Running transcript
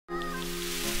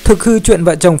Thực hư chuyện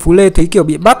vợ chồng Phú Lê Thúy Kiều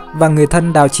bị bắt và người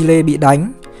thân Đào Chi Lê bị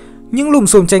đánh. Những lùm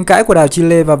xùm tranh cãi của Đào Chi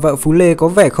Lê và vợ Phú Lê có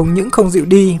vẻ không những không dịu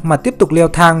đi mà tiếp tục leo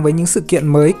thang với những sự kiện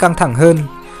mới căng thẳng hơn.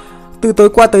 Từ tối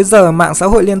qua tới giờ, mạng xã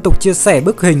hội liên tục chia sẻ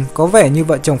bức hình có vẻ như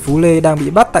vợ chồng Phú Lê đang bị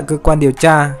bắt tại cơ quan điều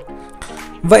tra.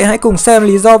 Vậy hãy cùng xem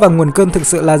lý do và nguồn cơn thực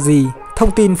sự là gì?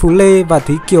 Thông tin Phú Lê và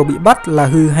Thúy Kiều bị bắt là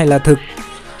hư hay là thực?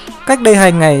 Cách đây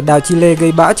 2 ngày, Đào Chi Lê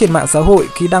gây bão trên mạng xã hội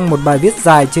khi đăng một bài viết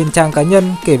dài trên trang cá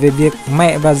nhân kể về việc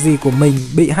mẹ và dì của mình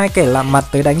bị hai kẻ lạ mặt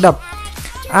tới đánh đập.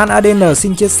 An-ADN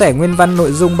xin chia sẻ nguyên văn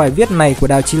nội dung bài viết này của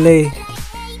Đào Chi Lê.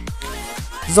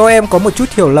 Do em có một chút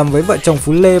hiểu lầm với vợ chồng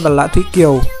Phú Lê và Lã Thúy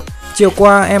Kiều. Chiều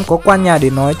qua em có qua nhà để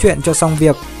nói chuyện cho xong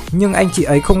việc, nhưng anh chị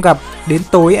ấy không gặp. Đến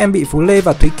tối em bị Phú Lê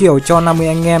và Thúy Kiều cho 50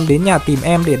 anh em đến nhà tìm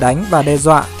em để đánh và đe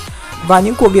dọa. Và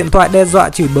những cuộc điện thoại đe dọa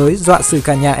chửi bới, dọa xử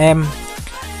cả nhà em.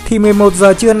 Thì 11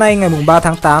 giờ trưa nay ngày 3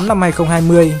 tháng 8 năm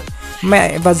 2020,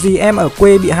 mẹ và dì em ở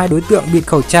quê bị hai đối tượng bịt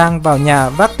khẩu trang vào nhà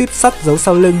vác tuyếp sắt giấu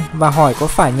sau lưng và hỏi có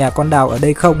phải nhà con Đào ở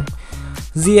đây không.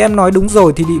 Dì em nói đúng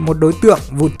rồi thì bị một đối tượng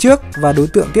vụt trước và đối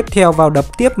tượng tiếp theo vào đập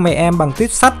tiếp mẹ em bằng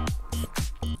tuyếp sắt.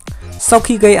 Sau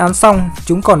khi gây án xong,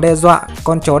 chúng còn đe dọa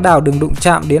con chó Đào đừng đụng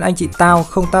chạm đến anh chị tao,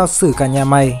 không tao xử cả nhà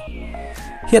mày.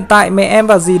 Hiện tại mẹ em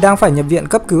và dì đang phải nhập viện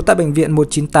cấp cứu tại bệnh viện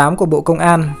 198 của Bộ Công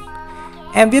an.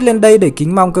 Em viết lên đây để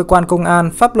kính mong cơ quan công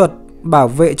an, pháp luật bảo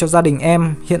vệ cho gia đình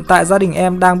em. Hiện tại gia đình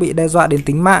em đang bị đe dọa đến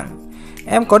tính mạng.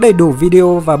 Em có đầy đủ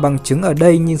video và bằng chứng ở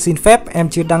đây nhưng xin phép em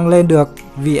chưa đăng lên được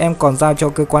vì em còn giao cho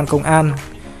cơ quan công an.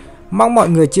 Mong mọi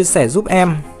người chia sẻ giúp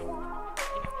em.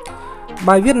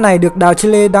 Bài viết này được Đào Chi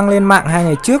Lê đăng lên mạng 2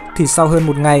 ngày trước thì sau hơn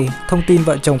 1 ngày, thông tin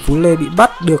vợ chồng Phú Lê bị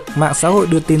bắt được mạng xã hội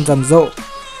đưa tin rầm rộ.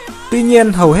 Tuy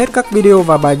nhiên, hầu hết các video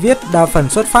và bài viết đa phần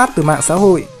xuất phát từ mạng xã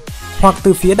hội hoặc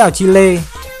từ phía Đào Chi Lê,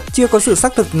 chưa có sự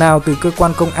xác thực nào từ cơ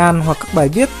quan công an hoặc các bài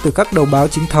viết từ các đầu báo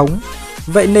chính thống.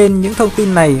 Vậy nên những thông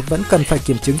tin này vẫn cần phải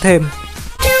kiểm chứng thêm.